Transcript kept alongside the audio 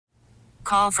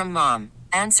call from mom.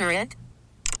 Answer it.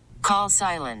 Call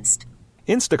silenced.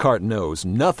 Instacart knows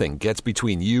nothing gets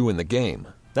between you and the game.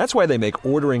 That's why they make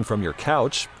ordering from your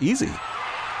couch easy.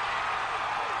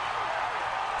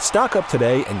 Stock up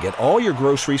today and get all your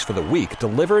groceries for the week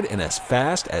delivered in as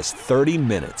fast as 30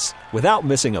 minutes without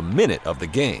missing a minute of the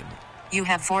game. You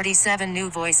have 47 new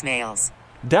voicemails.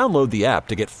 Download the app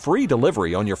to get free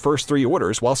delivery on your first 3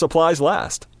 orders while supplies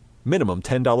last. Minimum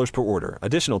 $10 per order.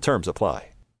 Additional terms apply.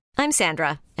 I'm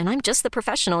Sandra, and I'm just the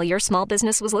professional your small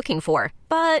business was looking for.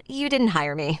 But you didn't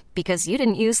hire me because you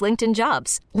didn't use LinkedIn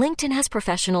Jobs. LinkedIn has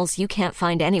professionals you can't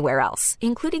find anywhere else,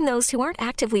 including those who aren't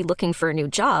actively looking for a new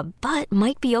job, but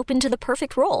might be open to the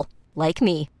perfect role, like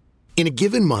me. In a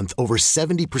given month, over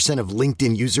 70% of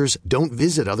LinkedIn users don't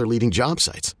visit other leading job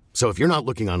sites. So if you're not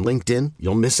looking on LinkedIn,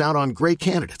 you'll miss out on great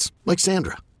candidates like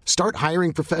Sandra. Start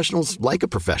hiring professionals like a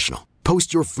professional.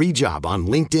 Post your free job on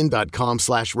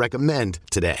linkedin.com/recommend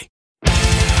today.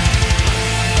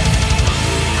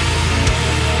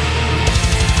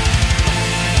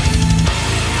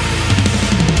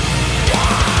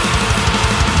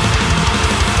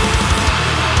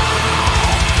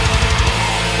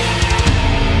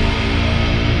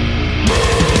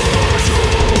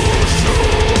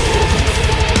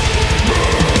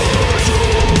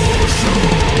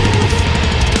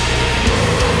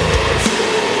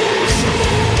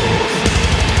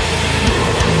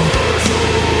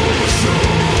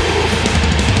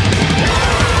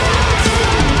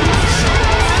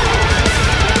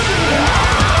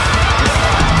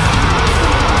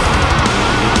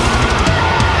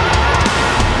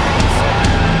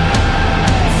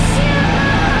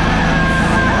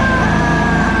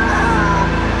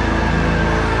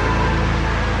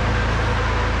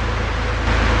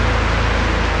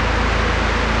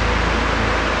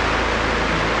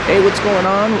 Hey, what's going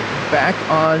on? Back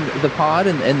on the pod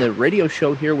and the radio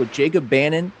show here with Jacob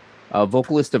Bannon,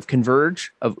 vocalist of Converge,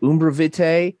 of Umbra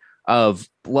Vitae, of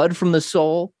Blood from the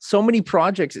Soul. So many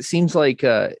projects. It seems like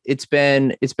it's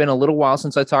been a little while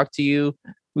since I talked to you.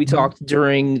 We talked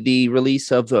during the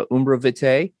release of Umbra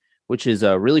Vitae, which is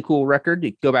a really cool record.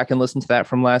 You can go back and listen to that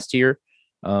from last year.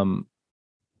 A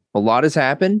lot has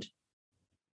happened.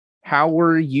 How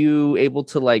were you able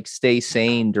to stay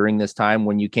sane during this time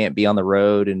when you can't be on the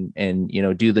road and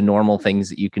do the normal things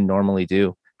that you can normally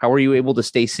do? How were you able to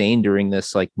stay sane during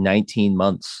this 19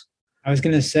 months? I was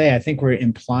going to say, I think we're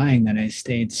implying that I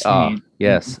stayed sane.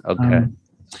 Yes. Okay.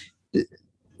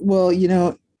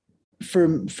 Well,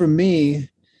 for me,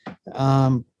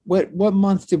 what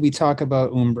month did we talk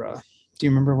about Umbra? Do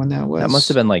you remember when that was? That must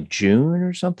have been June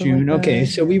or something. June. Like okay.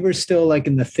 So we were still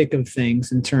in the thick of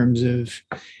things in terms of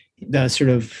the sort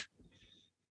of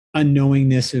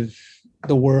unknowingness of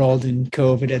the world and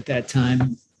COVID at that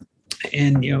time.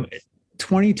 And,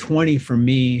 2020 for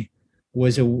me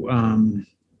was one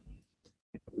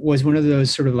of those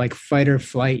sort of fight or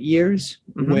flight years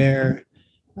where,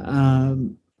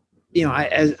 I'm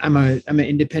an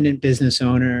independent business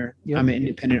owner. Yep. I'm an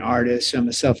independent artist. So I'm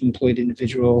a self-employed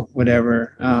individual,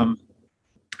 whatever.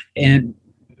 And,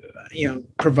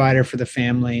 provider for the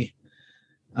family.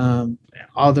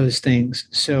 All those things.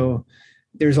 So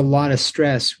there's a lot of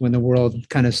stress when the world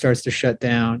kind of starts to shut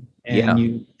down and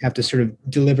you have to sort of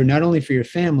deliver not only for your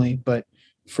family, but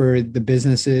for the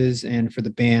businesses and for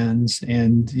the bands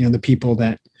and, the people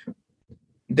that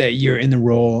you're in the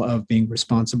role of being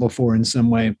responsible for in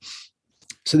some way.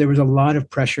 So there was a lot of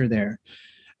pressure there.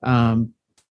 And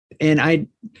I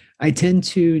tend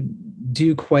to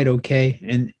do quite okay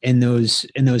in those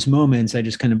moments. I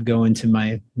just kind of go into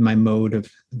my mode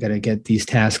of gotta get these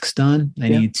tasks done. I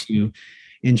need to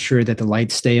ensure that the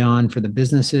lights stay on for the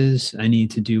businesses. I need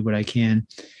to do what I can.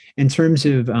 In terms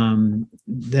of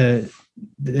the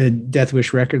Death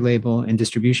Wish record label and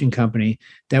distribution company,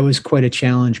 that was quite a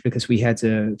challenge because we had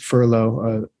to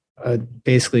furlough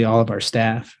basically all of our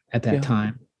staff at that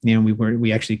time.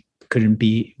 We actually couldn't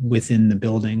be within the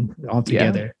building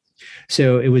altogether. Yeah.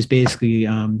 So it was basically,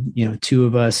 two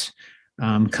of us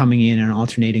coming in on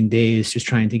alternating days, just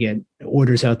trying to get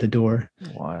orders out the door.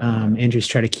 Wow. And just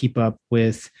try to keep up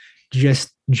with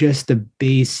just the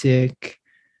basic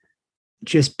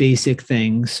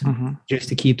things, just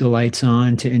to keep the lights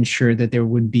on, to ensure that there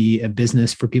would be a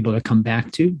business for people to come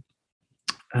back to.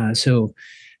 So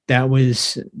that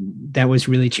was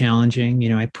really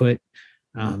challenging. I put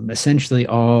essentially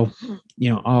all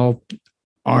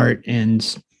art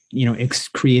and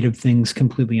creative things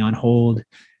completely on hold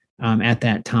at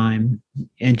that time,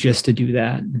 and just to do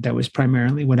that was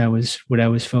primarily what I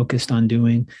was focused on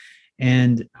doing.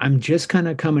 And I'm just kind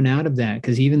of coming out of that,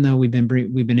 because even though we've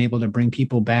been able to bring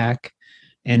people back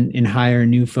and hire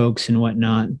new folks and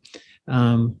whatnot,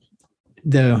 The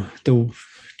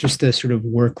just the sort of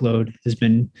workload has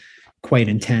been quite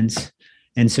intense,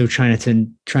 and so trying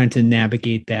to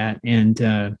navigate that and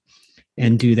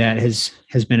do that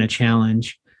has been a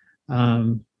challenge.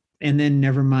 And then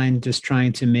never mind just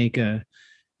trying to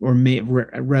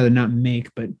rather not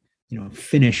make, but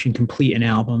finish and complete an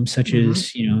album such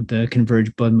as the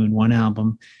Converge Blood Moon 1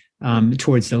 album.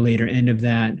 Towards the later end of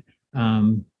that,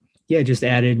 just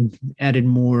added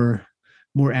more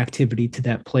activity to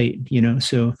that plate,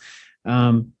 so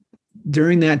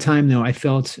during that time though, I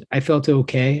felt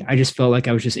okay. I just felt like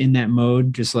I was just in that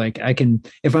mode, just like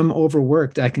if I'm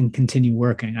overworked, I can continue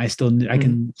working. I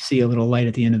can see a little light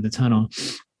at the end of the tunnel.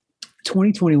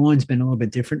 2021 has been a little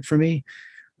bit different for me,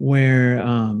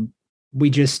 where we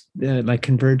just like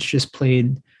Converge just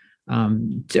played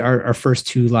our first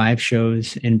 2 live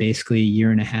shows in basically a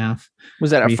year and a half.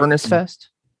 Was that a Furnace Fest?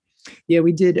 Yeah,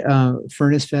 we did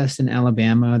Furnace Fest in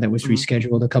Alabama that was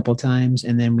rescheduled a couple times,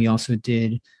 and then we also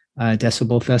did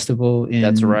Decibel Festival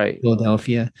in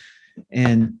Philadelphia.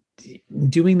 And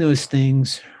doing those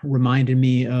things reminded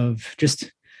me of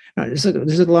just there's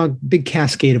a big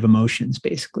cascade of emotions,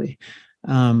 basically.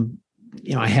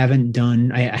 I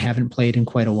haven't played in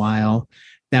quite a while.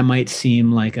 That might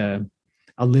seem like a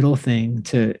little thing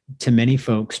to many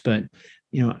folks, but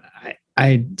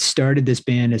I started this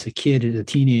band as a kid, as a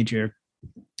teenager,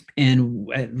 and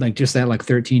just at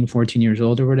 13, 14 years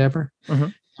old or whatever,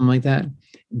 something like that.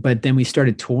 But then we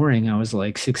started touring. I was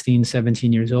like 16,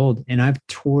 17 years old, and I've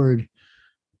toured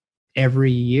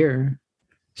every year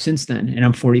since then, and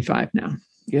I'm 45 now.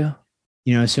 Yeah.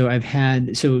 So I've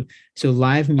had, so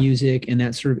live music and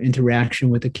that sort of interaction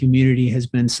with the community has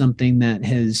been something that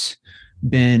has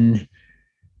been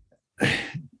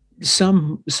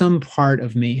some part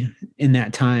of me in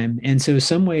that time. And so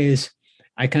some ways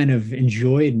I kind of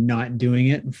enjoyed not doing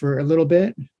it for a little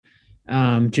bit.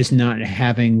 Just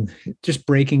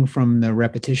breaking from the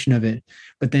repetition of it.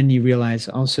 But then you realize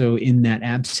also in that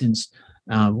absence,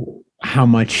 how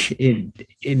much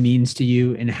it means to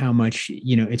you and how much,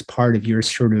 it's part of your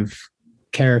sort of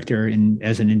character and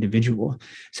as an individual.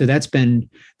 So that's been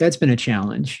a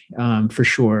challenge, for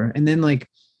sure. And then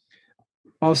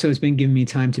also it's been giving me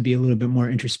time to be a little bit more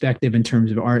introspective in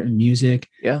terms of art and music,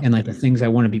 and the things I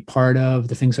want to be part of,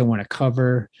 the things I want to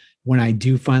cover. When I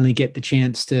do finally get the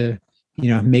chance to,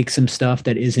 make some stuff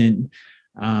that isn't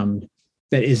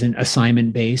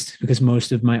assignment based, because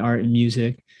most of my art and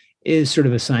music is sort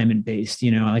of assignment based,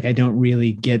 I don't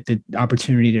really get the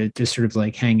opportunity to sort of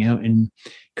hang out and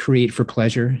create for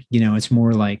pleasure. It's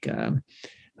more like,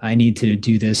 I need to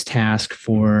do this task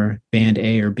for band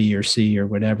A or B or C or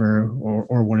whatever,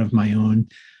 or one of my own.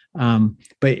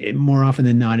 But more often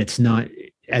than not, it's not,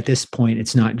 at this point,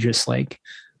 it's not just I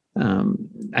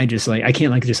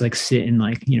can't just sit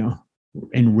and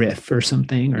and riff or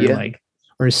something,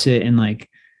 or sit and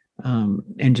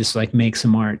and just make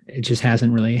some art. It just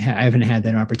hasn't really, I haven't had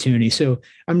that opportunity. So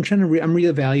I'm I'm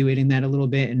reevaluating that a little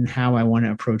bit and how I want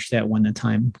to approach that when the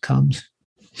time comes.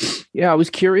 Yeah, I was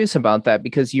curious about that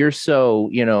because you're so,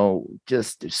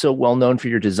 just so well known for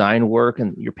your design work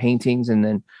and your paintings, and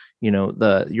then,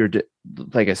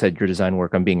 like I said, your design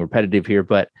work. I'm being repetitive here,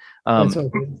 but I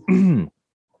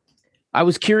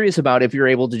was curious about if you're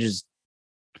able to just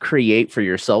create for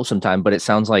yourself sometime, but it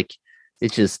sounds like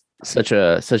it's just such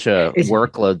a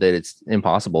workload that it's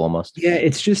impossible almost. Yeah,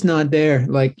 it's just not there.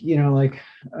 Behind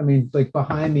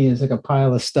me is a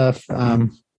pile of stuff.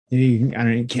 You can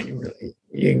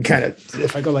kind of,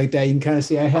 if I go like that, you can kind of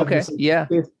see I have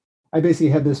I basically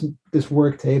have this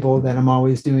work table that I'm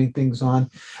always doing things on,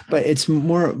 but it's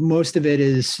most of it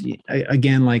is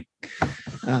again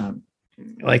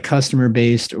customer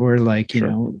based or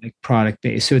product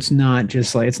based. So it's not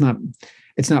just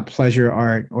it's not pleasure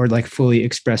art or fully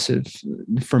expressive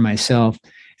for myself.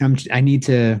 And it's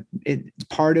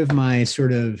part of my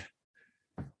sort of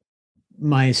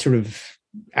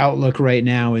outlook right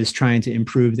now is trying to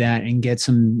improve that and get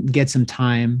some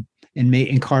time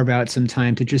and carve out some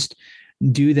time to just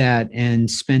do that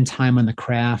and spend time on the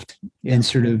craft and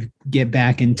sort of get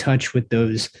back in touch with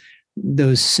those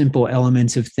simple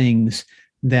elements of things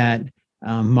that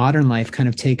modern life kind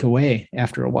of take away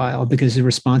after a while, because the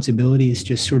responsibilities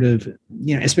just sort of,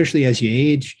 especially as you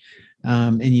age,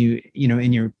 and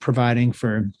you're providing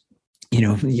for,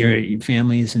 your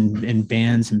families and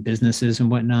bands and businesses and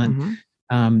whatnot.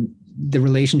 Mm-hmm. The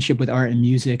relationship with art and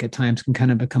music at times can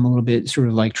kind of become a little bit sort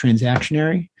of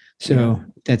transactionary. So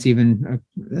that's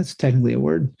technically a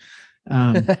word.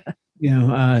 So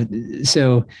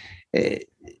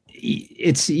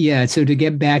so to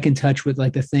get back in touch with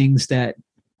the things that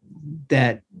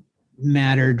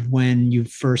mattered when you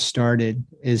first started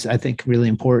is, I think, really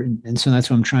important. And so that's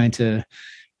what I'm trying to,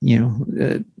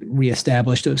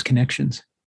 reestablish those connections.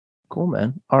 Cool,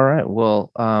 man. All right.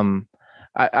 Well,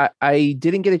 I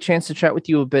didn't get a chance to chat with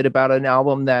you a bit about an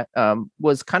album that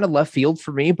was kind of left field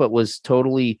for me, but was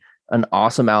totally an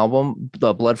awesome album,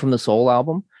 the Blood from the Soul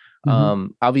album.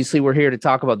 Obviously, we're here to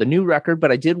talk about the new record,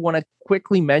 but I did want to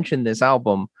quickly mention this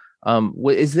album.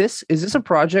 Is this a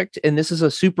project, and this is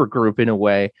a super group in a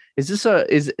way? And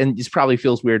this probably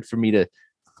feels weird for me to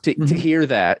hear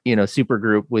that, super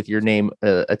group with your name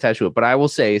attached to it, but I will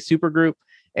say super group.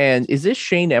 And is this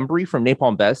Shane Embry from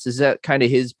Napalm Best? Is that kind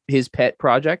of his pet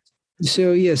project?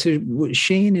 So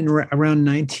Shane in around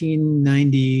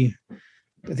 1990,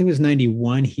 I think it was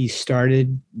 91, he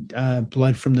started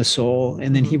Blood from the Soul,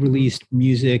 and then he released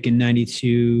music in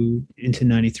 92 into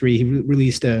 93. He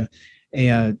released a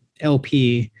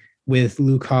LP with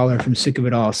Luke Holler from Sick of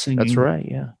It All singing. That's right,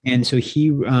 yeah. And so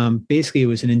he basically, it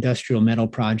was an industrial metal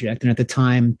project. And at the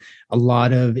time, a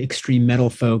lot of extreme metal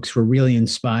folks were really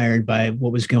inspired by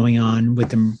what was going on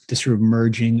with the sort of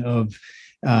merging of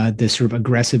this sort of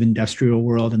aggressive industrial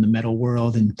world and the metal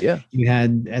world. And you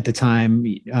had at the time,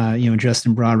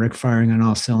 Justin Broderick firing on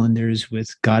all cylinders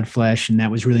with Godflesh, and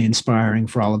that was really inspiring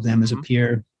for all of them as a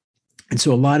peer. And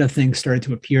so a lot of things started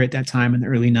to appear at that time in the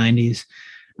early 90s.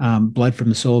 Blood from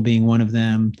the Soul being one of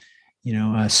them,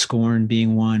 Scorn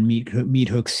being one, Meat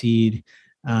Hook Seed,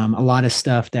 a lot of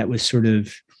stuff that was sort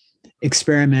of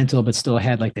experimental, but still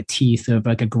had like the teeth of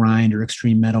like a grind or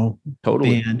extreme metal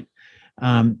band.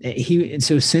 And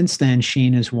so since then,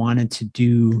 Shane has wanted to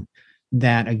do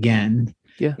that again.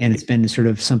 Yeah. And it's been sort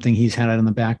of something he's had on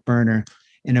the back burner.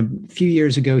 And a few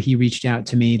years ago, he reached out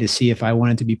to me to see if I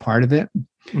wanted to be part of it.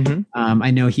 I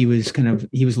know he was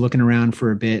looking around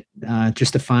for a bit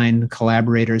just to find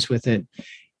collaborators with it.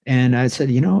 And I said,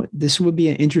 this would be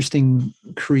an interesting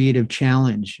creative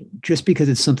challenge just because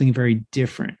it's something very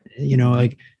different.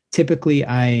 Like typically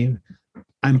I'm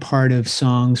part of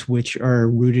songs which are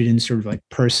rooted in sort of like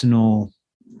personal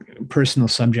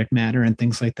subject matter and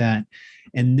things like that.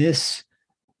 And this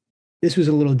was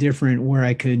a little different where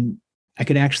I could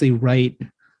actually write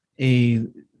a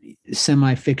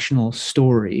semi-fictional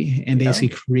story and basically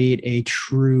create a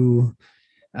true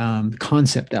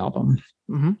concept album.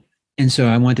 And so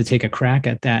I wanted to take a crack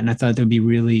at that. And I thought that would be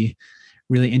really,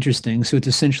 really interesting. So it's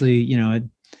essentially,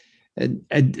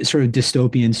 a sort of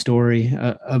dystopian story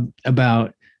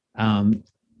about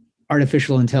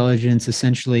artificial intelligence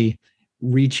essentially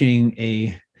reaching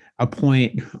a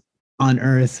point on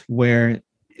Earth where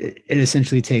it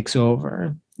essentially takes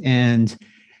over and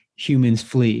humans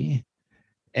flee.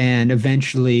 And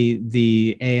eventually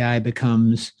the AI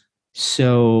becomes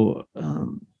so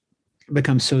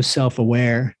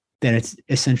self-aware that it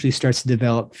essentially starts to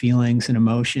develop feelings and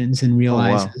emotions and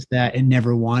realizes that it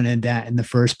never wanted that in the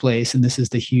first place. And this is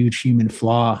the huge human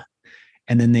flaw.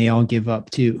 And then they all give up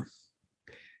too.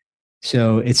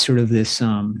 So it's sort of this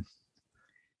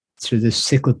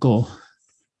cyclical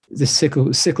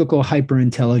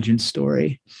hyper-intelligence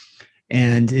story.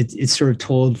 And it's sort of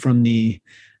told from the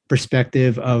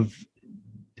perspective of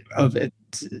the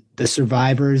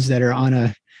survivors that are on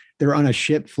a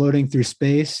ship floating through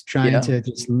space, trying to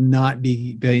just not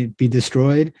be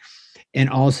destroyed, and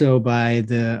also by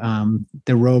the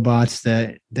robots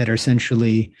that are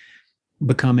essentially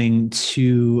becoming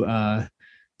too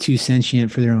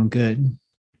sentient for their own good.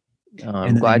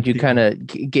 I'm glad you kind of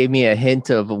gave me a hint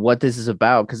of what this is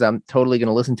about, because I'm totally going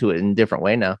to listen to it in a different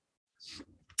way now.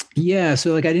 Yeah,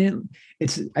 so like I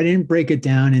didn't break it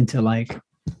down into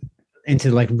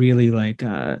really like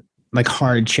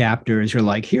hard chapters or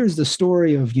like here's the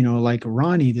story of like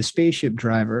Ronnie the spaceship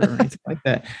driver or anything like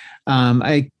that.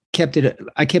 I kept it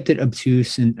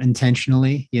obtuse and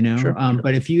intentionally, Sure.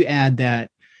 But if you add that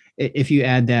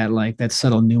like that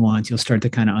subtle nuance, you'll start to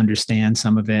kind of understand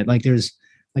some of it. Like there's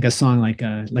like a song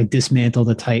like Dismantle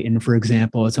the Titan, for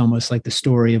example. It's almost like the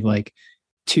story of like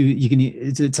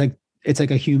it's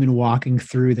like a human walking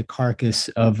through the carcass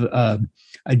of a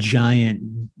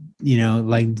giant,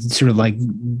 like sort of like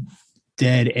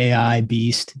dead AI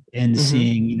beast, and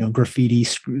seeing, graffiti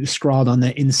scrawled on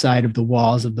the inside of the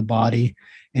walls of the body,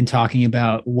 and talking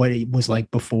about what it was like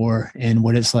before and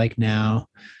what it's like now.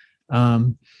 I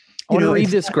want to read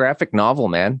this graphic novel,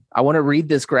 man. I want to read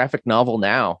this graphic novel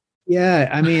now. Yeah.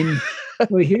 I mean,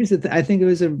 well, here's the I think it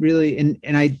was a really, and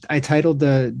I titled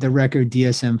the record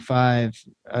DSM-5,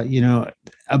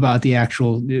 about the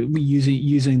actual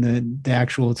using the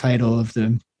actual title of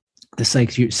the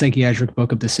psychiatric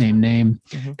book of the same name,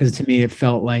 because to me it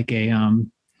felt like it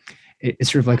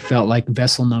sort of like felt like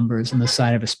vessel numbers on the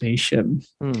side of a spaceship.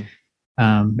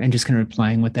 and just kind of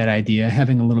playing with that idea,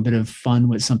 having a little bit of fun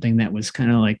with something that was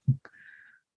kind of like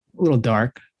a little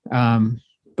dark,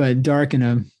 but dark in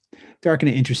an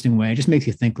interesting way. It just makes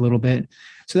you think a little bit.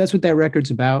 So that's what that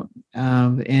record's about.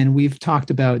 And we've talked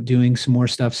about doing some more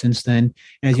stuff since then.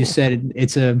 And as you said,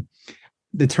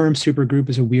 the term supergroup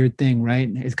is a weird thing, right?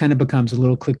 It kind of becomes a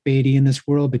little clickbaity in this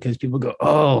world because people go,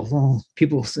 oh, well,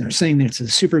 people are saying that it's a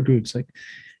supergroup. It's like,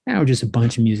 we're just a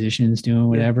bunch of musicians doing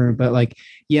whatever. But like,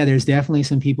 yeah, there's definitely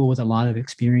some people with a lot of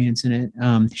experience in it.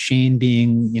 Shane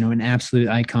being, an absolute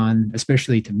icon,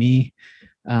 especially to me.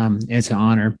 It's an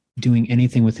honor doing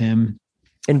anything with him.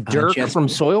 And Dirk from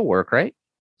Soilwork, right?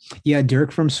 Yeah,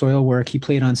 Dirk from Soilwork. He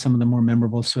played on some of the more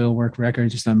memorable Soilwork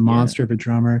records, just a monster of a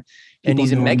drummer. And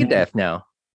he's in Megadeth now.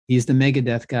 He's the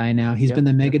Megadeth guy now. He's been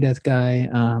the Megadeth guy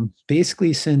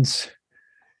basically since,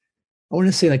 I want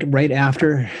to say like right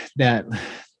after that,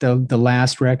 the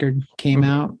last record came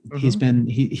out. He's been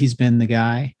the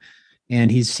guy,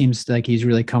 and he seems like he's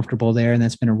really comfortable there, and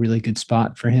that's been a really good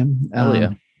spot for him.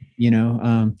 And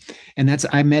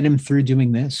I met him through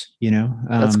doing this.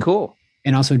 That's cool.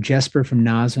 And also Jesper from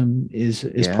Nasum is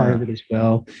part of it as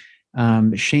well.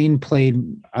 Shane played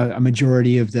a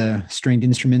majority of the stringed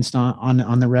instruments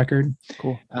on the record.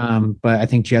 Cool. But I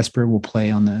think Jesper will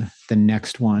play on the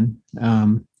next one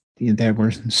that we're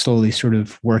slowly sort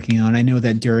of working on. I know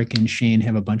that Dirk and Shane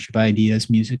have a bunch of ideas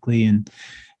musically, and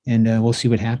we'll see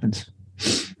what happens.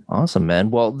 Awesome, man.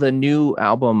 Well, the new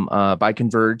album by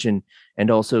Converge and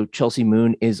also Chelsea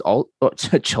Moon is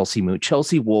Chelsea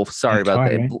Wolf. Sorry about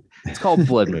that. Right? It's called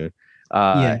Blood Moon.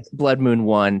 Blood Moon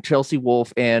 1, Chelsea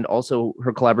Wolf, and also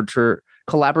her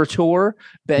collaborator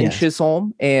Ben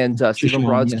Chisholm and Stephen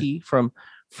Brodsky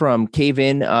from Cave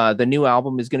In. The new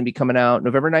album is going to be coming out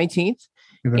November 19th.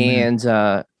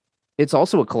 And it's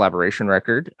also a collaboration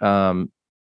record. And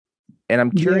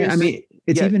I'm curious.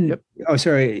 It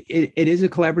is a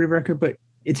collaborative record, but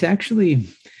it's actually,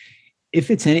 if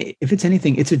it's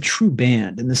anything, it's a true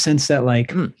band in the sense that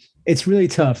like it's really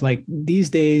tough. Like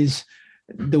these days,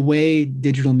 the way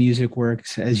digital music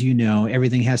works, as you know,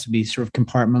 everything has to be sort of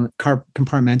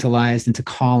compartmentalized into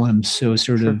columns. So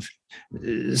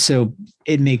so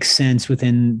it makes sense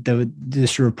within the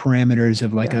sort of parameters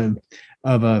of like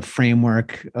a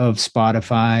framework of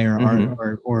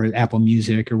Spotify or Apple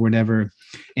Music or whatever,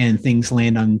 and things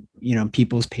land on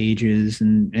people's pages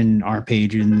and our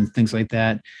page and things like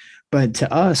that. But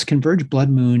to us, Converge Blood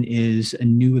Moon is a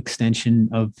new extension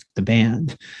of the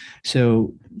band.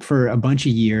 So for a bunch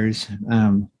of years,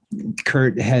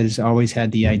 Kurt has always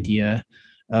had the idea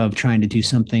of trying to do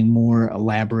something more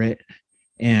elaborate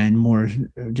and more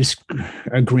just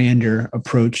a grander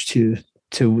approach to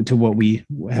what we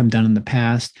have done in the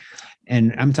past.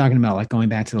 And I'm talking about like going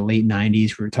back to the late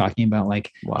 90s. We were talking about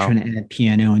like trying to add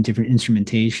piano and different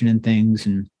instrumentation and things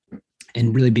and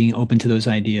really being open to those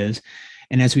ideas.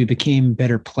 And as we became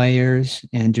better players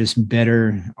and just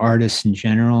better artists in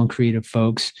general and creative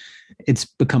folks, it's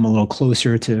become a little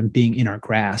closer to being in our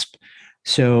grasp.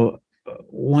 So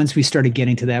once we started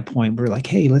getting to that point, we're like,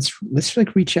 hey, let's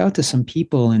like reach out to some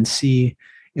people and see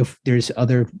if there's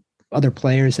other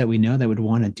players that we know that would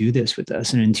want to do this with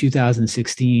us. And in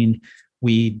 2016,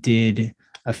 we did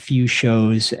a few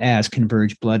shows as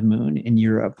Converge Blood Moon in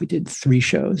Europe. We did 3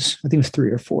 shows. I think it was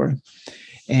 3 or 4.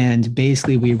 And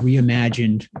basically we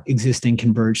reimagined existing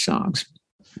Converge songs.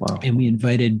 Wow. And we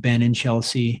invited Ben and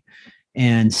Chelsea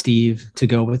and Steve to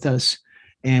go with us.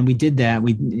 And we did that.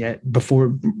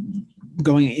 Before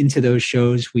going into those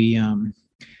shows, we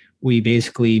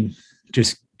basically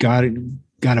just got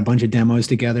a bunch of demos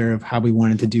together of how we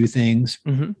wanted to do things,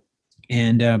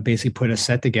 and basically put a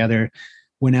set together,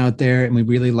 went out there, and we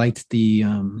really liked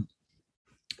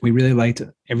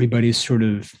everybody's sort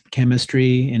of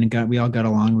chemistry, and we all got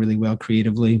along really well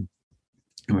creatively.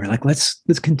 And we're like, let's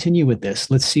continue with this.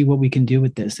 Let's see what we can do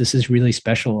with this. This is really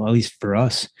special, at least for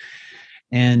us.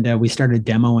 And we started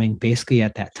demoing basically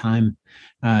at that time,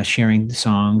 sharing the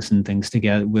songs and things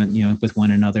together with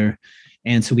one another.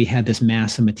 And so we had this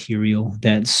mass of material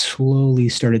that slowly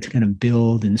started to kind of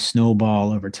build and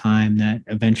snowball over time that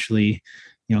eventually,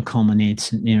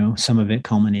 culminates, some of it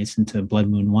culminates into Blood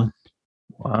Moon 1.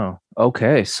 Wow.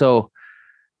 Okay. So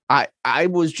I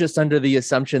was just under the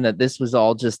assumption that this was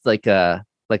all just like a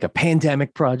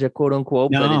pandemic project, quote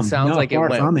unquote, but it sounds like it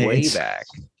went way back.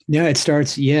 No, it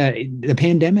starts. Yeah. The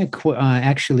pandemic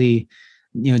actually,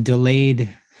 delayed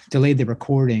the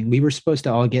recording. We were supposed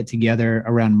to all get together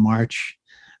around March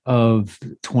of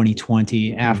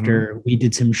 2020 after we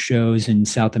did some shows in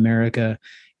South America,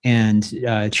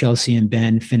 and Chelsea and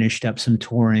Ben finished up some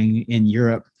touring in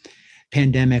Europe.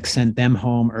 pandemic sent them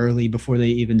home early before they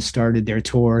even started their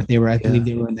tour. They were, I believe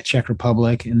they were in the Czech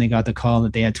Republic, and they got the call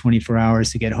that they had 24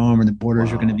 hours to get home or the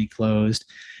borders were going to be closed.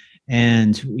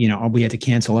 And, you know, we had to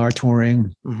cancel our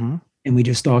touring, and we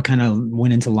just all kind of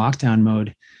went into lockdown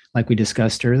mode, like we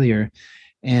discussed earlier.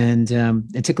 And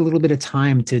it took a little bit of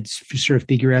time to sort of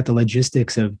figure out the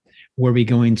logistics of, were we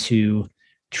going to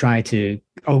try to,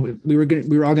 we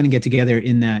were all going to get together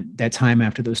in that time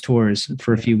after those tours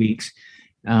for a few weeks.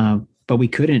 But we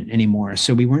couldn't anymore.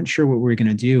 So we weren't sure what we were going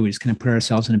to do. We just kind of put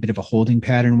ourselves in a bit of a holding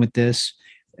pattern with this.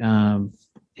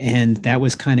 And that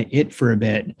was kind of it for a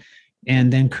bit.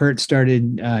 And then Kurt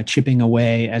started chipping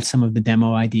away at some of the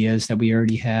demo ideas that we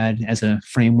already had as a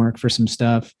framework for some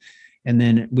stuff. And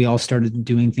then we all started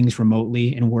doing things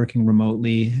remotely and working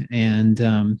remotely,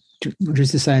 and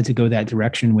just decided to go that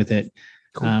direction with it.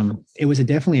 Cool. It was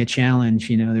definitely a challenge.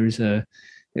 You know,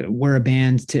 we're a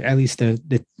band, to at least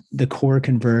the core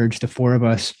Converge, the four of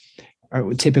us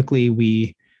are typically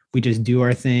we just do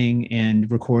our thing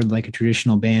and record like a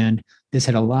traditional band. This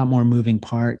had a lot more moving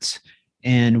parts,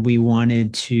 and we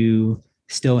wanted to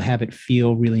still have it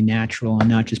feel really natural and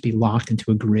not just be locked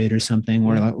into a grid or something,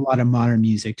 where a lot of modern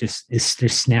music just is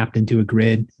just snapped into a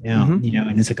grid, you know,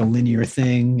 and it's like a linear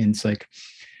thing. And it's like,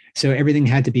 so everything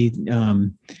had to be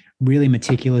really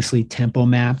meticulously tempo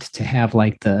mapped to have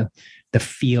like the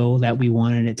feel that we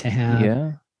wanted it to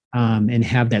have, and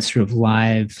have that sort of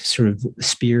live sort of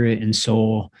spirit and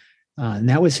soul. And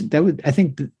that was, I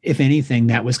think, if anything,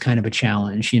 that was kind of a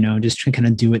challenge, you know, just to kind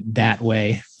of do it that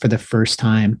way for the first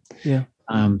time. Yeah.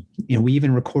 You know, we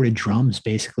even recorded drums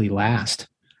basically last,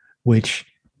 which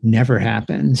never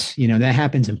happens. You know, that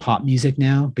happens in pop music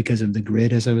now because of the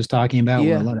grid, as I was talking about,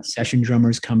 where a lot of session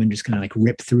drummers come and just kind of like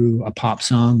rip through a pop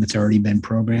song that's already been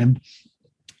programmed.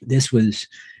 This was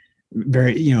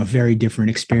very different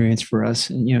experience for us,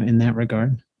 you know, in that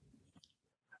regard.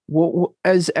 Well,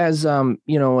 as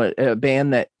you know, a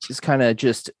band that is kind of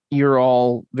just, you're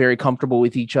all very comfortable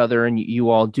with each other and you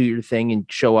all do your thing and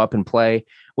show up and play.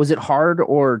 Was it hard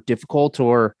or difficult,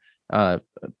 or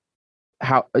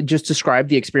how? Just describe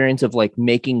the experience of like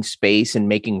making space and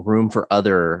making room for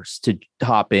others to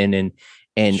hop in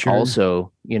and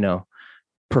also, you know,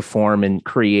 perform and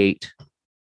create.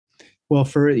 Well,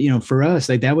 for us,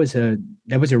 like that was a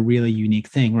really unique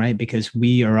thing, right? Because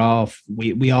we all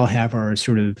have our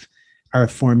sort of our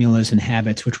formulas and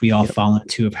habits, which we all fall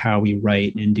into, of how we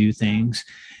write and do things.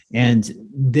 And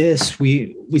this,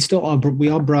 we all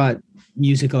brought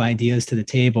musical ideas to the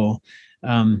table,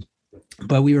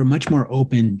 but we were much more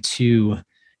open to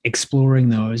exploring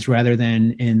those, rather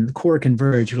than in core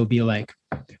Converge. It'll be like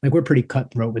we're pretty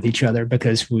cutthroat with each other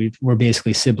because we're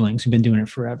basically siblings. We've been doing it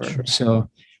forever. Sure. So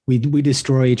we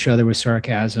destroy each other with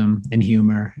sarcasm and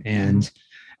humor, and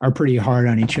are pretty hard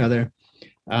on each other,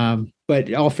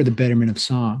 but all for the betterment of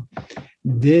song.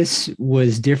 This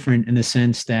was different in the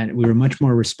sense that we were much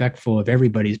more respectful of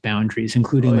everybody's boundaries,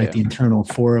 including the internal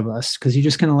four of us, because you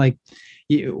just kind of like,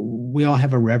 we all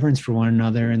have a reverence for one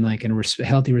another and like a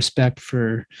healthy respect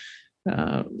for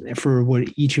what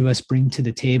each of us bring to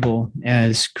the table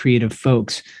as creative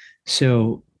folks.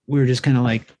 So we were just kind of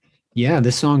like, yeah,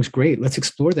 this song's great. Let's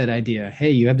explore that idea.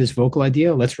 Hey, you have this vocal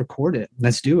idea. Let's record it.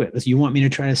 Let's do it. You want me to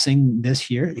try to sing this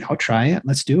here? I'll try it.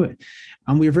 Let's do it.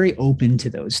 We were very open to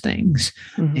those things.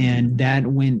 And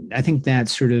I think that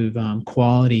sort of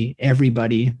quality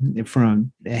everybody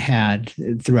had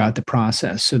throughout the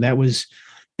process. So that was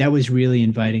really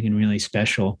inviting and really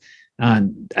special.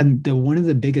 And one of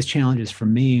the biggest challenges for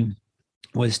me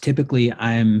was typically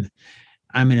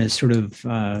I'm in a sort of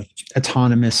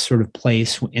autonomous sort of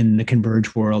place in the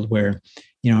Converge world where,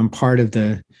 you know, I'm part of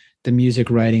the music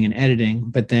writing and editing,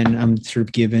 but then I'm sort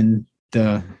of given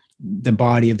the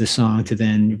body of the song to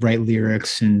then write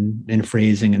lyrics and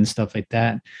phrasing and stuff like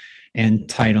that, and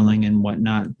titling and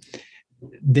whatnot.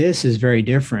 This is very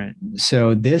different.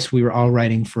 So we were all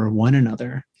writing for one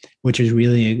another, which is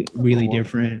really, really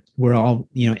different. We're all,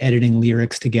 you know, editing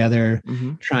lyrics together,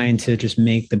 trying to just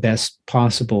make the best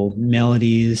possible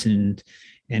melodies and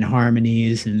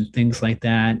harmonies and things like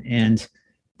that. And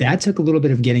that took a little bit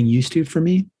of getting used to for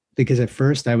me, because at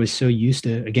first I was so used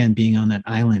to, again, being on that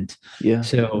island. Yeah.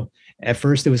 So at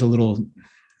first it was a little,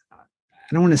 I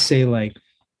don't want to say like,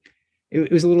 it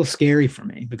was a little scary for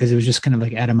me because it was just kind of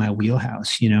like out of my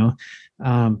wheelhouse, you know?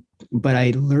 But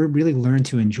I really learned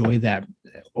to enjoy that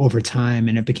over time.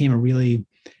 And it became a really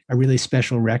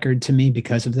special record to me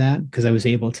because of that, because I was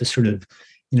able to sort of,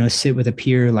 you know, sit with a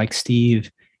peer like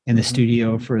Steve in the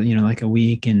studio for, you know, like a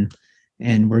week, and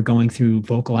we're going through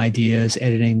vocal ideas,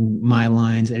 editing my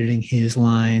lines, editing his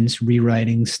lines,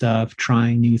 rewriting stuff,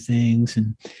 trying new things.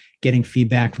 And getting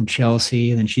feedback from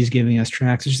Chelsea, and then she's giving us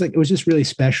tracks. It's just like, it was just really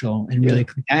special, and really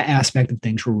that aspect of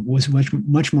things was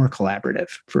much more collaborative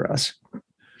for us.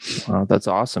 Wow, that's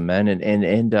awesome, man.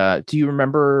 And do you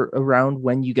remember around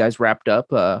when you guys wrapped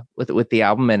up with the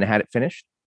album and had it finished?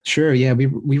 Sure. Yeah.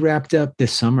 We wrapped up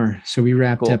this summer. So we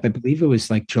wrapped up, I believe it was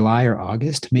like July or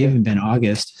August, may have even been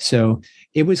August. So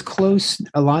it was close.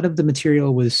 A lot of the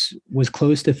material was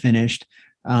close to finished.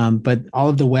 But all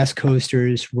of the West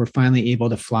Coasters were finally able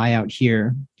to fly out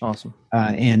here. Awesome.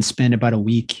 And spend about a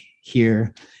week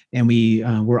here. And we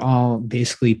were all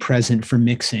basically present for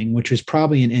mixing, which was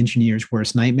probably an engineer's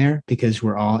worst nightmare, because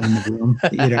we're all in the room,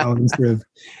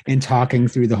 and talking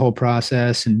through the whole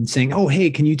process and saying, "Oh, hey,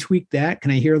 can you tweak that?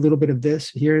 Can I hear a little bit of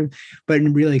this here?" But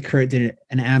really, Kurt did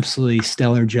an absolutely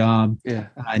stellar job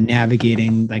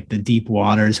navigating like the deep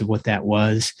waters of what that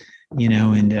was,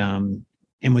 and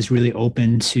was really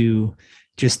open to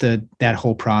just that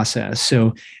whole process.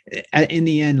 So in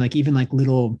the end, like even like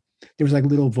there was like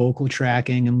little vocal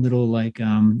tracking and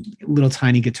little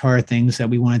tiny guitar things that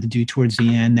we wanted to do towards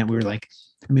the end that we were like,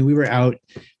 we were out.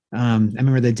 I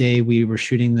remember the day we were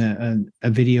shooting a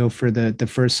video for the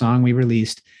first song we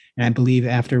released. And I believe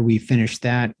after we finished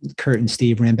that, Kurt and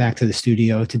Steve ran back to the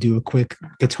studio to do a quick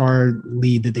guitar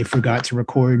lead that they forgot to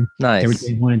record. Nice.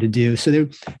 They wanted to do. So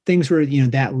things were,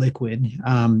 that liquid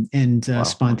and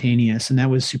spontaneous. And that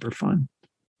was super fun.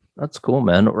 That's cool,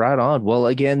 man. Right on. Well,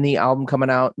 again, the album coming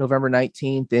out November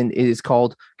 19th, and it is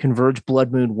called Converge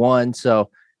Blood Moon 1. So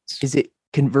is it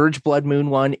Converge Blood Moon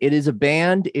 1? It is a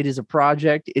band. It is a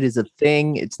project. It is a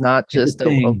thing. It's not just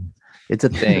it's a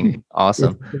thing.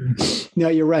 Awesome. No,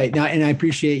 you're right. Now, and I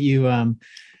appreciate you,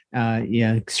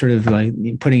 sort of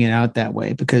like putting it out that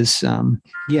way, because,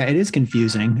 it is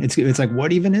confusing. It's like,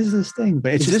 what even is this thing?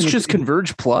 But it's just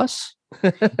Converge Plus?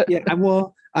 Yeah.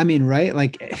 Well, right.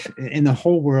 Like in the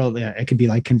whole world, it could be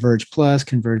like Converge Plus,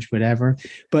 Converge, whatever.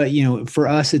 But, for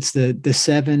us, it's the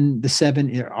seven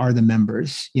are the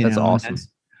members. That's awesome.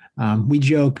 We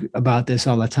joke about this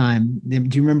all the time.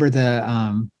 Do you remember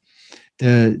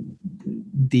it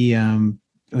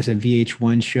was a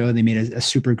VH1 show? They made a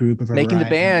super group of Making the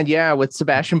Band, with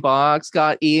Sebastian Bach,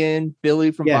 Scott Ian,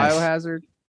 Billy from Biohazard.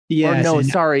 Yeah,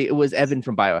 it was Evan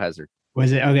from Biohazard.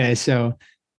 Was it? Okay, so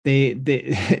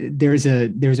there's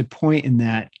a point in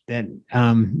that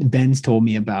Ben's told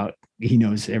me about. He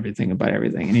knows everything about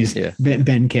everything, and he's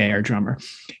Ben K, our drummer,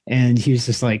 and he was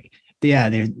just like,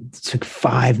 there took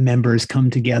 5 members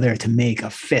come together to make a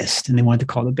fist, and they wanted to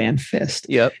call the band Fist.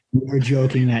 Yep. We were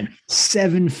joking that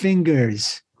 7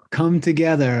 fingers come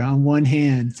together on one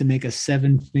hand to make a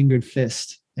 7-fingered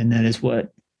fist, and that is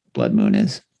what Blood Moon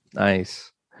is.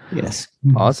 Nice. Yes.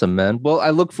 Awesome, man. Well, I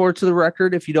look forward to the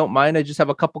record. If you don't mind, I just have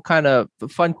a couple kind of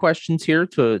fun questions here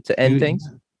to end things.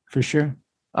 For sure.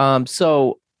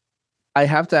 So I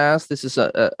have to ask, this is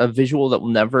a visual that will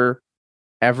never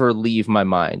ever leave my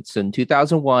mind. So in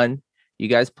 2001, you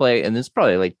guys play, and this is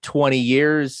probably like 20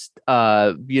 years,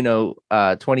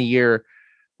 20 year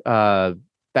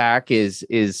back is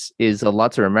a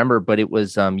lot to remember, but it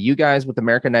was you guys with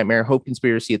American Nightmare, Hope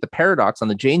Conspiracy at the Paradox on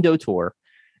the Jane Doe tour.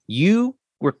 You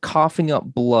were coughing up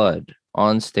blood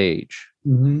on stage.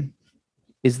 Mm-hmm.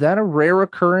 Is that a rare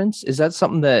occurrence? Is that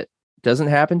something that doesn't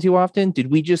happen too often? Did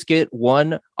we just get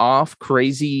one off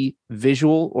crazy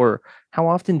visual, or how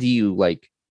often do you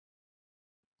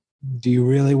do you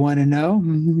really want to know?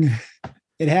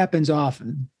 It happens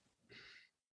often.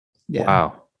 Yeah.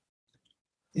 Wow.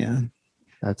 Yeah.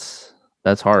 That's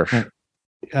harsh.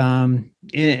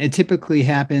 It typically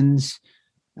happens.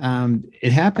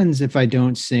 It happens if I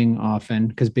don't sing often,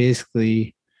 because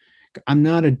basically I'm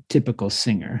not a typical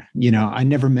singer. I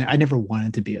never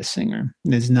wanted to be a singer.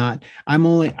 I am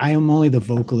only the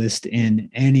vocalist in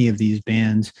any of these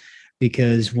bands,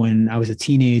 because when I was a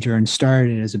teenager and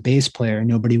started as a bass player,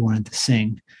 nobody wanted to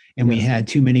sing, and we had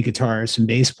too many guitarists and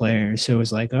bass players. So it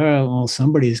was like, oh, well,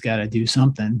 somebody's got to do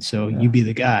something. So you be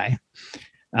the guy.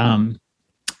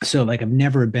 So like, I've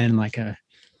never been like a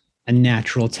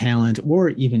natural talent, or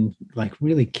even like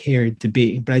really cared to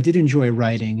be, but I did enjoy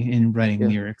writing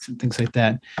lyrics and things like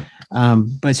that.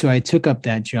 But so I took up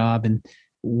that job, and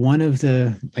one of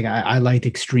the, I liked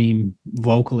extreme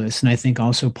vocalists. And I think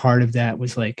also part of that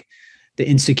was like the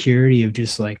insecurity of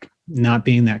just like not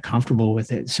being that comfortable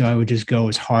with it. So I would just go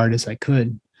as hard as I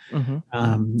could. Mm-hmm.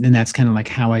 And that's kind of like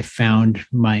how I found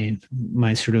my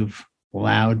sort of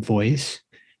loud voice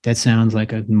that sounds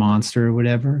like a monster or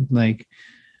whatever. Like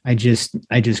I just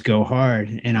go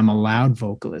hard, and I'm a loud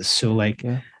vocalist. So like,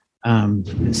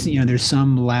 there's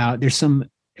some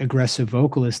aggressive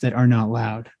vocalists that are not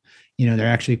loud, they're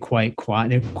actually quite quiet.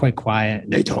 They're quite quiet.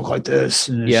 They talk like this,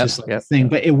 and it's just like a yep. thing.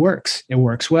 But it works. It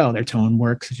works well. Their tone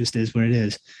works. It just is what it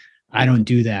is. I don't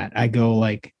do that. I go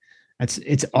like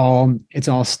it's all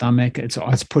stomach.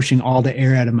 It's pushing all the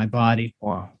air out of my body.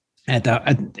 Wow.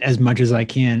 As much as I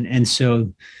can, and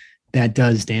so that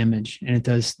does damage, and it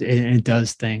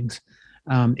does things.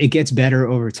 It gets better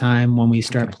over time when we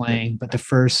start playing, but the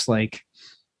first, like,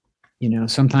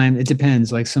 sometimes it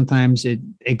depends. Like sometimes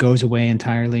it goes away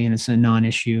entirely and it's a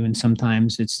non-issue, and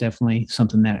sometimes it's definitely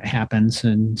something that happens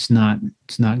and it's not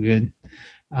good.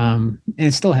 And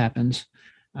it still happens.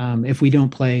 If we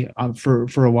don't play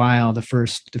for a while, the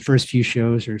first few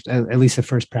shows, or at least the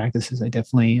first practices, I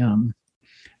definitely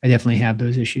have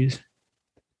those issues.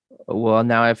 Well,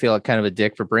 now I feel like kind of a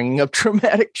dick for bringing up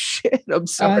traumatic shit. I'm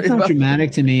sorry. It's not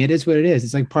dramatic to me. It is what it is.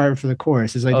 It's like part for the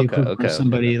course. It's like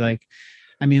somebody like,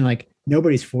 I mean, like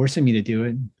nobody's forcing me to do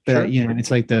it, but Sure.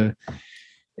 it's like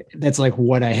that's like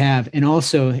what I have. And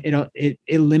also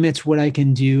it limits what I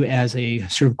can do as a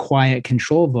sort of quiet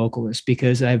control vocalist,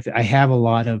 because I have a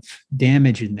lot of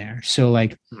damage in there. So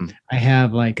like I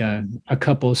have like a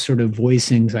couple sort of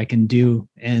voicings I can do,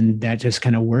 and that just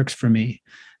kind of works for me.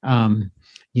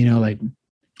 Like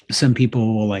some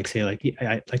people will like say like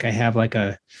I have like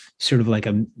a sort of like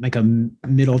a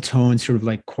middle tone, sort of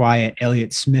like quiet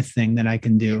Elliott Smith thing that I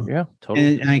can do. Yeah,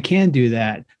 totally. And I can do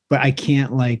that, but I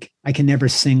can never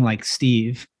sing like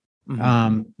Steve,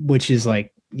 which is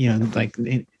like,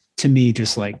 to me,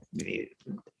 just like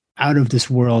out of this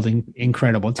world and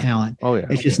incredible talent. Oh yeah.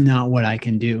 It's just not what I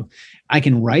can do. I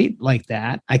can write like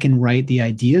that. I can write the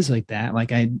ideas like that.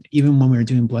 Like even when we were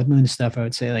doing Blood Moon stuff, I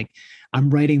would say like, I'm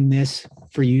writing this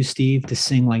for you, Steve, to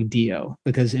sing like Dio,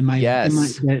 because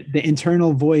the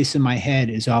internal voice in my head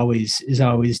is always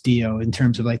Dio in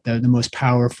terms of like the most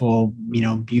powerful,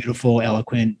 beautiful,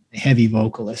 eloquent, heavy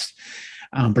vocalist.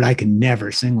 But I can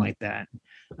never sing like that.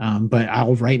 But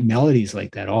I'll write melodies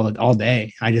like that all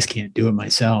day. I just can't do it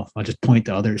myself. I'll just point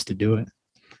to others to do it.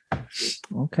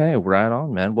 Okay, right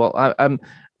on, man. Well, I'm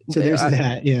so there's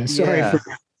that. Yeah. Sorry for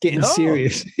getting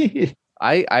serious.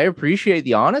 I appreciate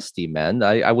the honesty, man.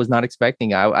 I was not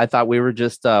expecting. I thought we were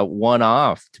just one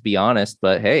off, to be honest.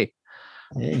 But hey,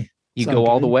 you go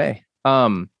all the way.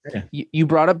 You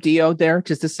brought up Dio there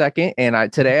just a second,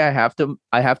 and today I have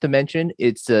to mention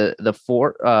it's the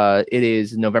 4th. It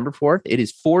is November 4th. It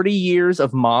is 40 years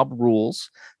of Mob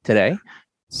Rules today.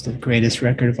 It's the greatest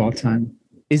record of all time.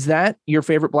 Is that your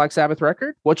favorite Black Sabbath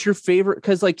record? What's your favorite?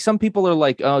 Because like some people are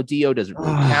like, oh, Dio doesn't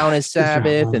really count as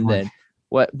Sabbath, and then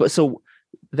what? But so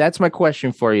that's my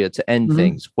question for you to end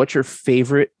things. What's your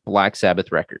favorite Black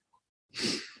Sabbath record?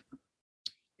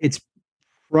 It's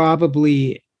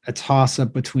probably a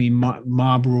toss-up between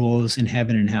Mob Rules and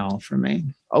Heaven and Hell for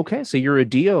me. Okay, so you're a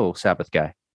Dio Sabbath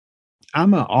guy.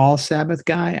 I'm an all Sabbath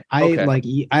guy. I like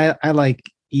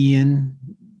Ian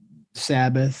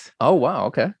Sabbath. Oh wow,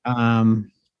 okay.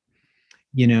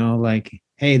 Like,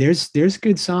 hey, there's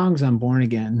good songs on Born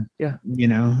Again. Yeah.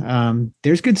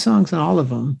 There's good songs on all of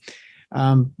them.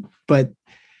 But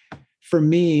for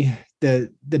me,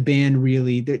 the band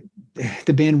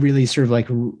really sort of like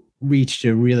reached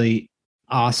a really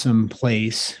awesome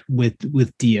place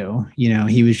with Dio.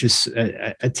 He was just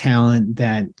a talent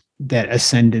that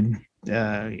ascended,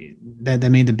 that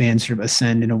made the band sort of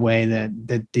ascend in a way that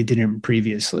they didn't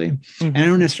previously. And I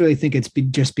don't necessarily think it's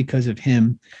just because of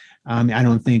him. I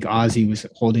don't think Ozzy was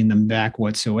holding them back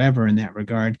whatsoever in that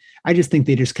regard. I just think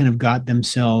they just kind of got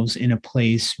themselves in a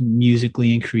place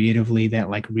musically and creatively that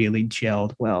like really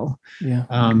gelled well. Yeah.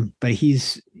 But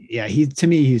to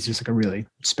me, he's just like a really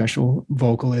special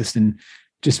vocalist and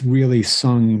just really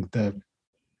sung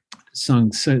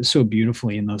so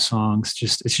beautifully in those songs.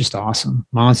 It's just awesome,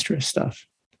 monstrous stuff.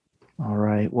 All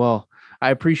right. Well, I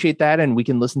appreciate that. And we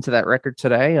can listen to that record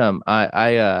today.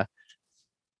 I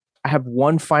have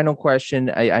one final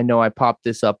question. I know I popped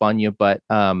this up on you, but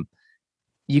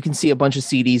you can see a bunch of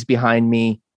CDs behind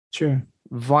me. Sure.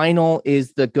 Vinyl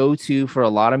is the go-to for a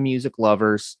lot of music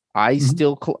lovers. I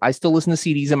still listen to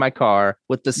CDs in my car,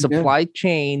 with the supply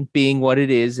chain being what it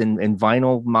is, and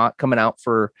vinyl not coming out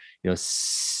for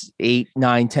 8,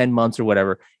 9, 10 months or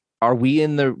whatever. Are we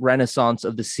in the renaissance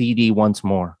of the CD once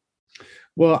more?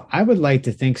 Well, I would like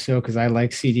to think so, because I like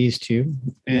CDs too,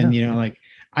 and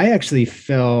I actually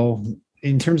fell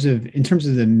in terms of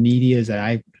the media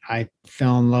that I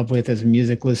fell in love with as a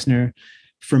music listener.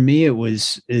 For me, it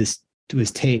was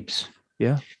tapes.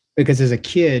 Yeah, because as a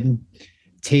kid,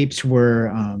 tapes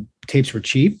were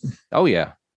cheap. Oh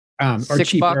yeah, or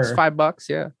 $6, $5.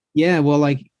 Yeah, yeah. Well,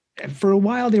 like for a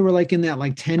while they were like in that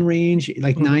like 10 range,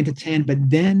 like 9 to 10. But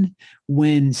then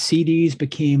when CDs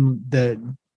became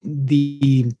the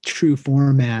the true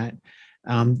format,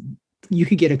 you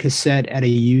could get a cassette at a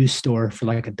used store for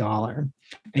like $1,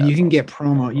 and you can get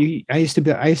promo. I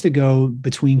used to go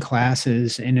between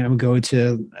classes, and I would go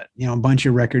to a bunch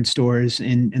of record stores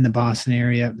in the Boston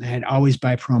area. I'd always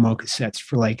buy promo cassettes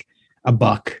for like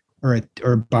 $1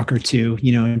 or a buck or two,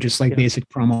 just like basic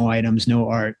promo items, no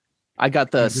art. I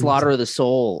got the Slaughter of the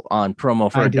Soul on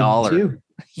promo for $1.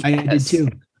 I did too.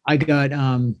 I got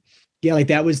like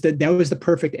that was the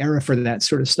perfect era for that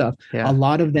sort of stuff. Yeah. A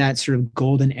lot of that sort of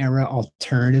golden era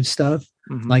alternative stuff.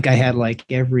 Mm-hmm. Like I had like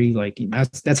every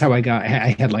that's how I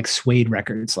had like Suede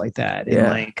records like that. And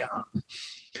like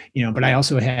but I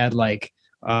also had like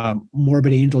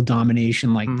Morbid Angel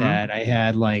Domination like that. I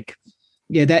had like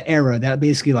that era, that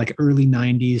basically like early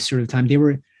 90s sort of time. They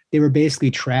were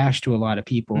basically trash to a lot of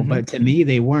people, but to me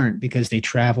they weren't, because they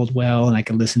traveled well and I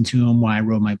could listen to them while I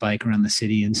rode my bike around the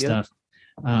city and stuff.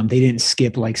 They didn't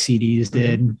skip like CDs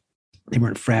did. They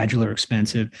weren't fragile or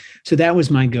expensive. So that was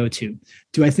my go-to.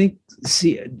 Do I think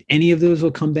any of those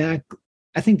will come back?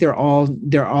 I think they're all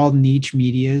niche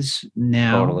medias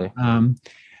now. Totally.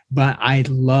 But I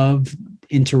love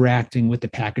interacting with the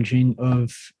packaging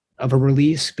of a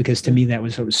release, because to me that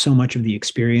was so much of the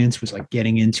experience, was like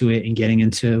getting into it and getting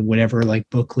into whatever like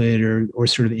booklet or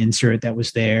sort of insert that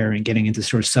was there, and getting into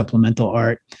sort of supplemental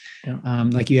art.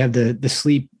 Like you have the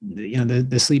sleep,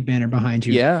 the sleep banner behind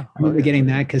you. Yeah. I remember getting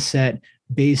that cassette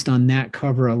based on that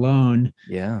cover alone.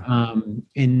 Yeah.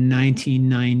 In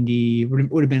 1990,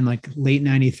 would have been like late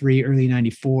 93, early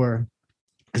 94.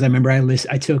 Cause I remember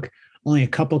I took only a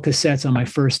couple cassettes on my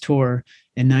first tour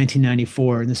in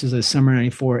 1994. And this is the summer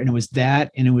 94. And it was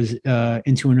that, and it was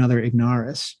Into Another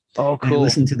Ignaris. Oh, cool. And I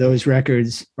listened to those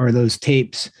records or those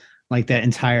tapes like that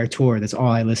entire tour. That's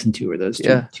all I listened to, were those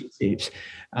two tapes.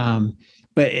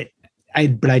 But I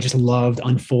just loved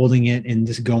unfolding it and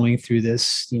just going through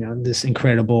this, this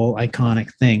incredible,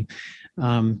 iconic thing.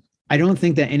 I don't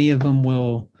think that any of them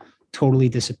will totally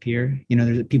disappear.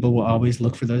 People will always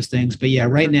look for those things. But yeah,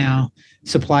 right now,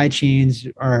 supply chains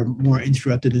are more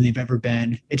interrupted than they've ever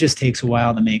been. It just takes a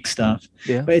while to make stuff.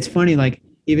 Yeah. But it's funny, like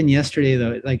even yesterday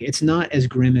though, like it's not as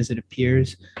grim as it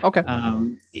appears. Okay.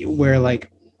 Where like,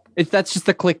 that's just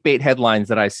the clickbait headlines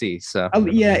that I see. So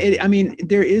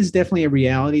there is definitely a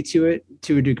reality to it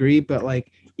to a degree, but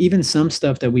like even some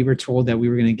stuff that we were told that we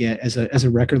were going to get as a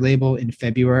record label in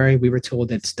February, we were told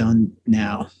that's done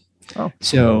now. Oh,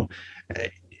 so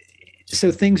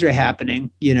things are happening,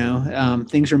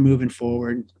 things are moving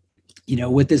forward,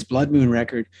 with this Blood Moon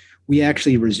record, we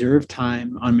actually reserved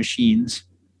time on machines,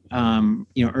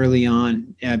 early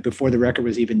on, before the record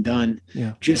was even done,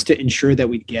 just to ensure that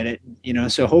we'd get it,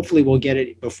 so hopefully we'll get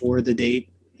it before the date,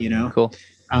 cool.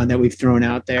 That we've thrown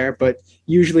out there. But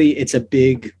usually it's a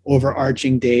big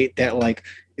overarching date that like,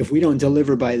 if we don't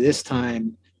deliver by this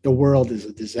time, the world is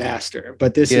a disaster.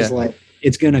 But this is like,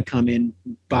 it's going to come in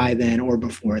by then or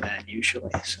before then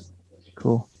usually. So.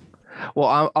 Cool.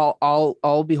 Well,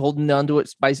 I'll be holding on to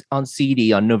it on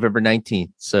CD on November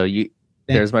 19th. So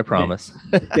there's my promise.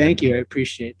 Thank you. I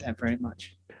appreciate that very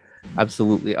much.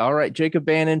 Absolutely. All right. Jacob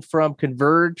Bannon from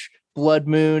Converge, Blood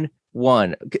Moon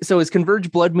 1. So is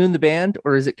Converge Blood Moon the band,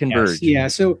 or is it Converge? Yes. Yeah.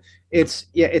 So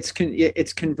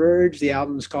it's Converge. The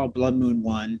album is called Blood Moon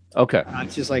 1. Okay.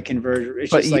 It's just like Converge.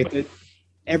 It's just like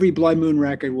every Blood Moon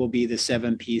record will be the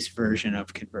 7-piece version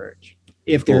of Converge.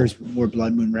 If there's more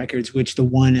Blood Moon records, which the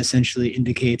 1 essentially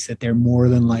indicates that there more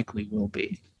than likely will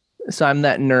be. So I'm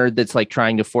that nerd that's like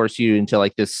trying to force you into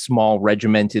like this small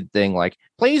regimented thing. Like,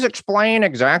 please explain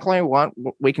exactly what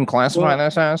we can classify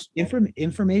this as.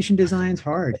 Information design's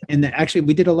hard. And actually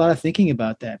we did a lot of thinking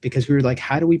about that, because we were like,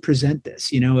 how do we present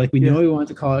this? Like we know we want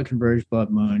to call it Converge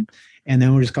Blood Moon. And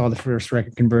then we'll just call the first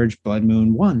record Converge Blood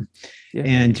Moon 1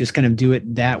 and just kind of do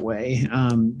it that way,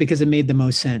 because it made the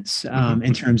most sense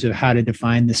in terms of how to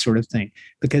define this sort of thing.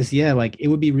 Because, like it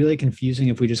would be really confusing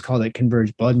if we just called it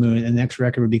Converge Blood Moon and the next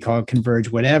record would be called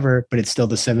Converge whatever, but it's still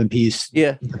the 7-piece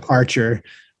departure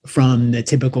from the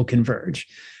typical Converge.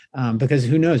 Because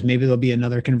who knows, maybe there'll be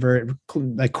another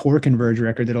core Converge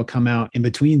record that'll come out in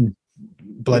between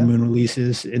Blood Moon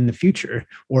releases in the future,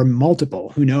 or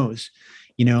multiple, who knows?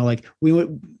 Like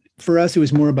for us, it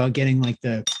was more about getting like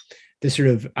the sort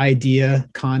of idea,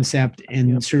 concept,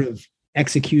 and sort of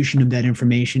execution of that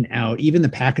information out, even the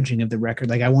packaging of the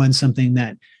record. Like I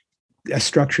wanted a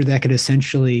structure that could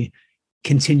essentially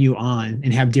continue on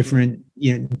and have different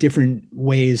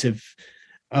ways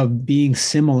of being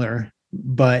similar,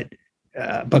 but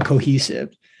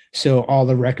cohesive. So all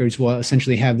the records will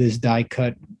essentially have this die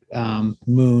cut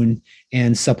moon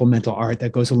and supplemental art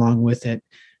that goes along with it.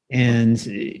 and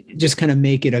just kind of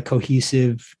make it a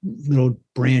cohesive little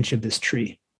branch of this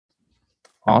tree.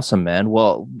 Awesome, man.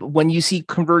 Well, when you see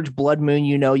Converge Blood Moon,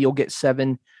 you'll get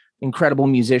 7 incredible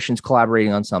musicians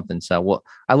collaborating on something. So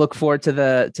I look forward to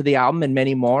the album and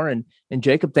many more. And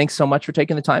Jacob, thanks so much for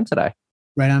taking the time today.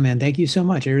 Right on, man. Thank you so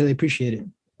much. I really appreciate it.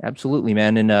 Absolutely,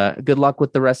 man. And good luck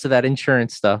with the rest of that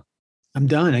insurance stuff. I'm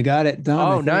done. I got it done.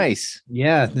 Oh, nice.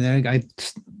 Yeah. I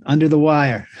under the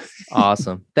wire.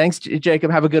 Awesome. Thanks,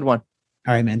 Jacob. Have a good one.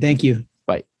 All right, man. Thank you.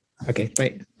 Bye. Okay.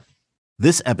 Bye.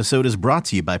 This episode is brought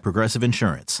to you by Progressive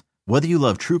Insurance. Whether you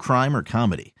love true crime or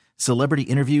comedy, celebrity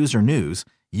interviews or news,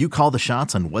 you call the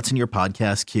shots on what's in your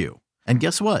podcast queue. And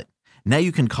guess what? Now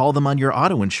you can call them on your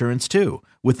auto insurance too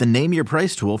with the Name Your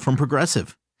Price tool from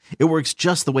Progressive. It works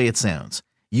just the way it sounds.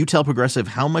 You tell Progressive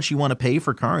how much you want to pay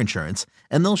for car insurance,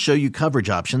 and they'll show you coverage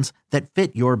options that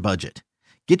fit your budget.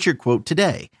 Get your quote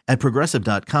today at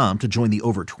Progressive.com to join the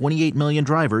over 28 million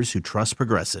drivers who trust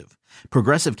Progressive.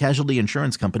 Progressive Casualty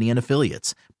Insurance Company and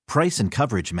Affiliates. Price and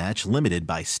coverage match limited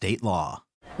by state law.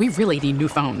 We really need new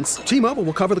phones. T-Mobile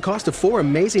will cover the cost of 4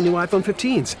 amazing new iPhone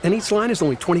 15s, and each line is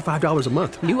only $25 a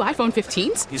month. New iPhone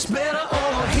 15s? It's better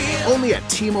over here. Only at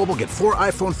T-Mobile, get 4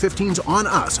 iPhone 15s on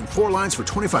us and 4 lines for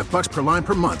 $25 per line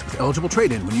per month with eligible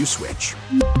trade-in when you switch.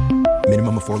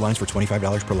 Minimum of 4 lines for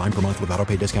 $25 per line per month with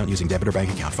autopay discount using debit or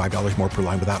bank account. $5 more per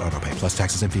line without autopay, plus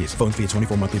taxes and fees. Phone fee at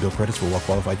 24 monthly bill credits for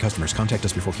well-qualified customers. Contact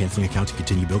us before canceling account to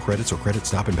continue bill credits or credit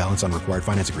stop and balance on required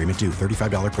finance agreement due.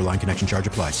 $35 per line connection charge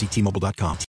applies. See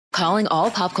T-Mobile.com. Calling all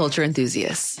pop culture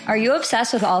enthusiasts. Are you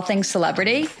obsessed with all things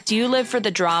celebrity? Do you live for the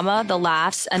drama, the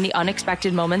laughs, and the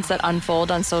unexpected moments that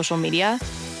unfold on social media?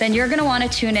 Then you're going to want to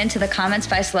tune in to the Comments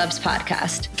by Celebs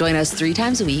podcast. Join us 3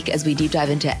 times a week as we deep dive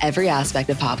into every aspect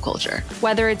of pop culture.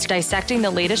 Whether it's dissecting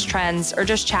the latest trends or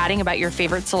just chatting about your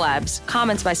favorite celebs,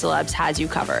 Comments by Celebs has you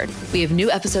covered. We have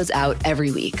new episodes out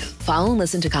every week. Follow and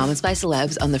listen to Comments by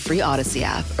Celebs on the free Odyssey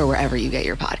app or wherever you get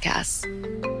your podcasts.